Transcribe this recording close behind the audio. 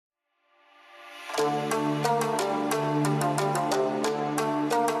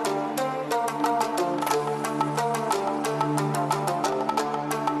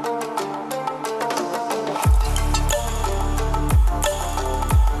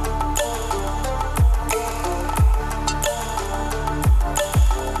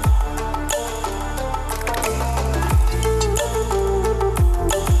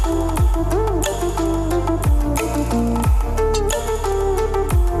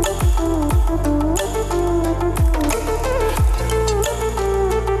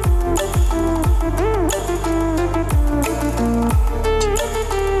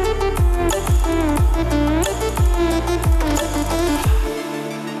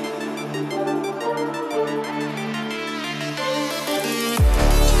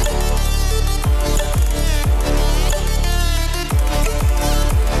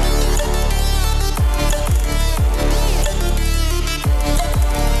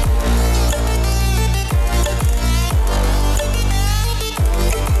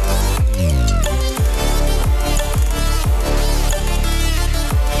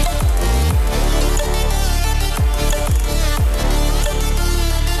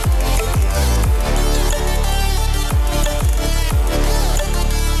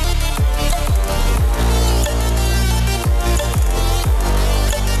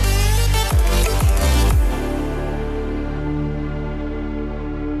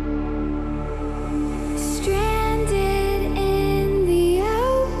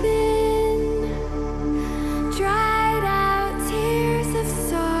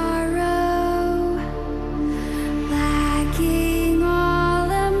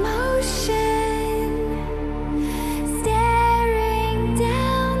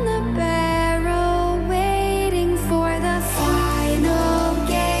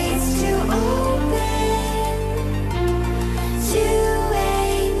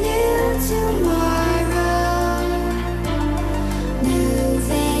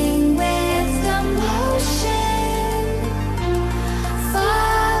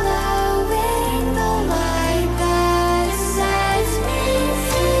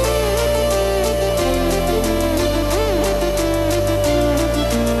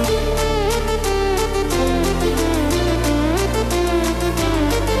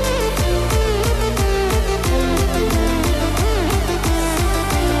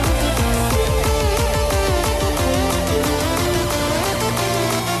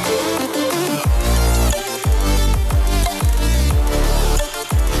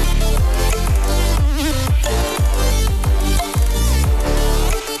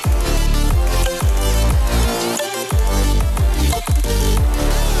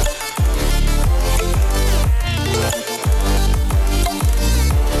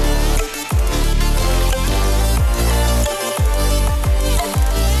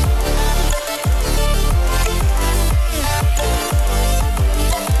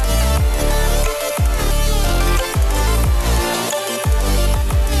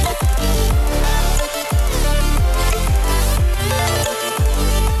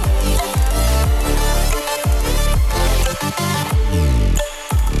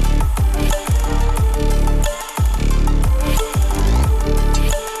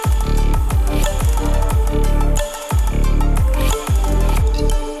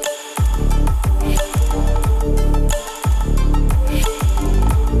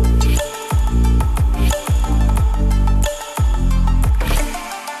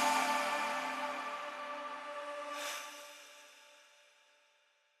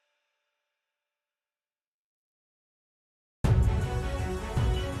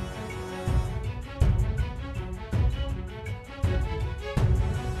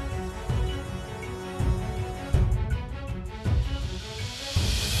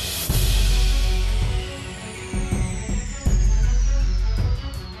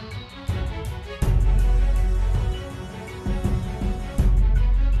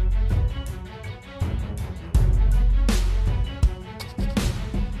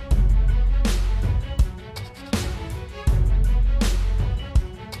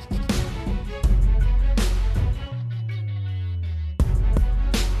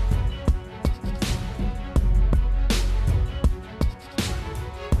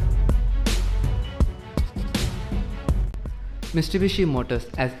Mitsubishi Motors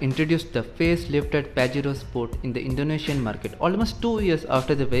has introduced the facelifted Pajero Sport in the Indonesian market almost 2 years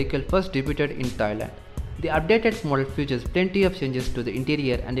after the vehicle first debuted in Thailand. The updated model features plenty of changes to the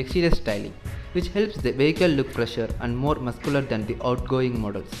interior and exterior styling, which helps the vehicle look fresher and more muscular than the outgoing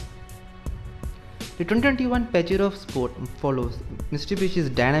models. The 2021 Pajero Sport follows Mitsubishi's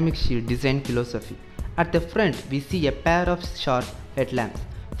dynamic shield design philosophy. At the front, we see a pair of sharp headlamps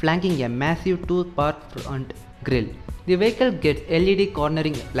flanking a massive 2-part front grille. The vehicle gets LED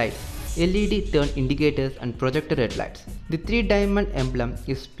cornering lights, LED turn indicators and projector headlights. The 3-diamond emblem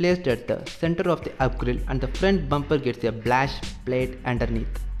is placed at the center of the upgrille and the front bumper gets a black plate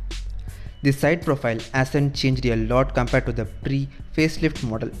underneath. The side profile hasn't changed a lot compared to the pre-facelift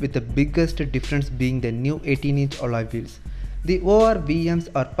model, with the biggest difference being the new 18-inch alloy wheels. The ORVMs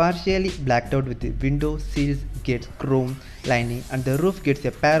are partially blacked out with the window sills gets chrome lining and the roof gets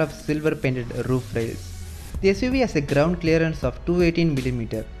a pair of silver painted roof rails. The SUV has a ground clearance of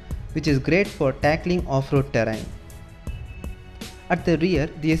 218mm, which is great for tackling off-road terrain. At the rear,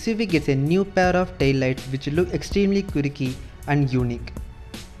 the SUV gets a new pair of taillights which look extremely quirky and unique.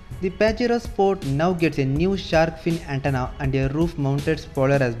 The Pajero Sport now gets a new shark fin antenna and a roof-mounted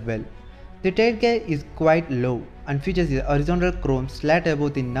spoiler as well. The tailgate is quite low and features a horizontal chrome slat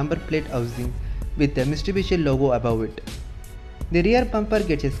above the number plate housing with the Mitsubishi logo above it. The rear bumper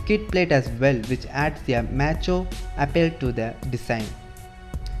gets a skid plate as well, which adds a macho appeal to the design.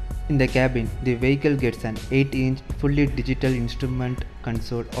 In the cabin, the vehicle gets an 8-inch fully digital instrument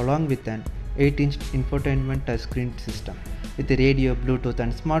console along with an 8-inch infotainment touchscreen system with a radio, Bluetooth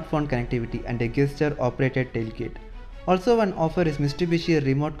and smartphone connectivity and a gesture-operated tailgate. Also on offer is Mitsubishi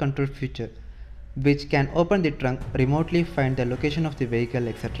remote control feature, which can open the trunk, remotely find the location of the vehicle,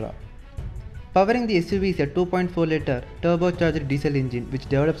 etc. Powering the SUV is a 2.4-liter turbocharged diesel engine which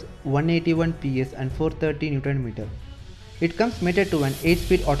develops 181 PS and 430 Nm. It comes mated to an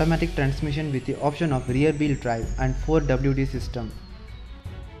 8-speed automatic transmission with the option of rear-wheel drive and 4WD system.